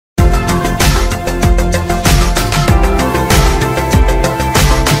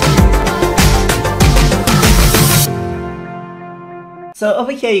So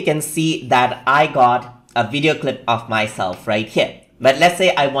over here, you can see that I got a video clip of myself right here. But let's say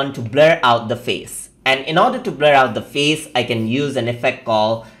I want to blur out the face. And in order to blur out the face, I can use an effect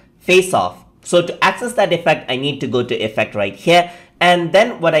called face off. So to access that effect, I need to go to effect right here. And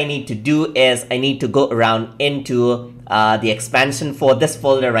then what I need to do is I need to go around into the expansion for this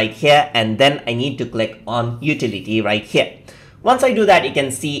folder right here. And then I need to click on utility right here. Once I do that, you can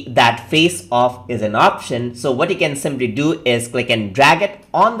see that face off is an option. So what you can simply do is click and drag it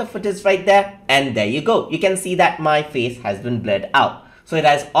on the footage right there. And there you go. You can see that my face has been blurred out. So it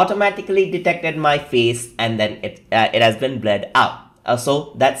has automatically detected my face and then it has been blurred out.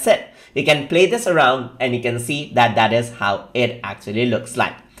 So that's it. You can play this around and you can see that that is how it actually looks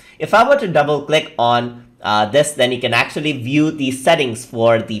like. If I were to double click on this, then you can actually view the settings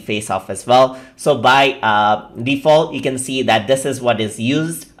for the face off as well. So by default, you can see that this is what is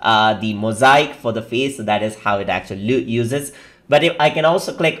used, the mosaic for the face. So that is how it actually uses. But if I can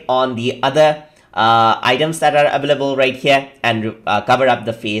also click on the other items that are available right here and cover up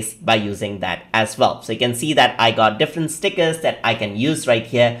the face by using that as well. So you can see that I got different stickers that I can use right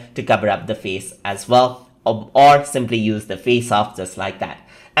here to cover up the face as well, or simply use the face off just like that.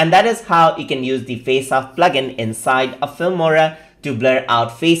 And that is how you can use the face off plugin inside of Filmora to blur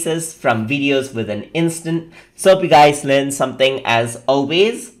out faces from videos with an instant. So hope you guys learned something as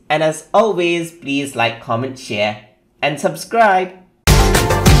always. And as always, please like, comment, share, and subscribe.